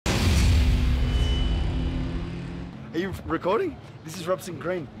Are you recording? This is Robson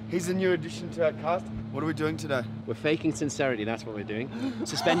Green. He's a new addition to our cast. What are we doing today? We're faking sincerity, that's what we're doing.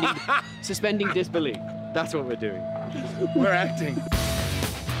 Suspending disbelief, that's what we're doing. We're acting.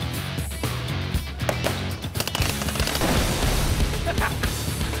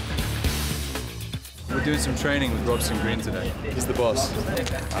 We're doing some training with Robson Green today. He's the boss,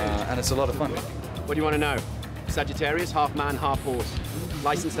 and it's a lot of fun. What do you want to know? Sagittarius, half man, half horse.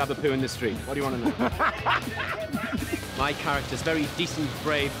 Licensed to have a poo in the street. What do you want to know? My character's very decent,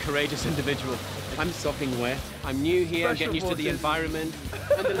 brave, courageous individual. I'm sopping wet. I'm new here, I'm getting used to the environment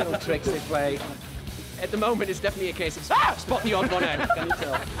and the little tricks they play. At the moment, it's definitely a case of spot the odd one out, can you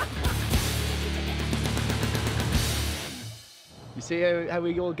tell? You see how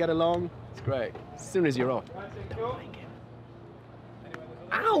we all get along? It's great. As soon as you're off, don't like it.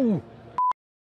 Ow!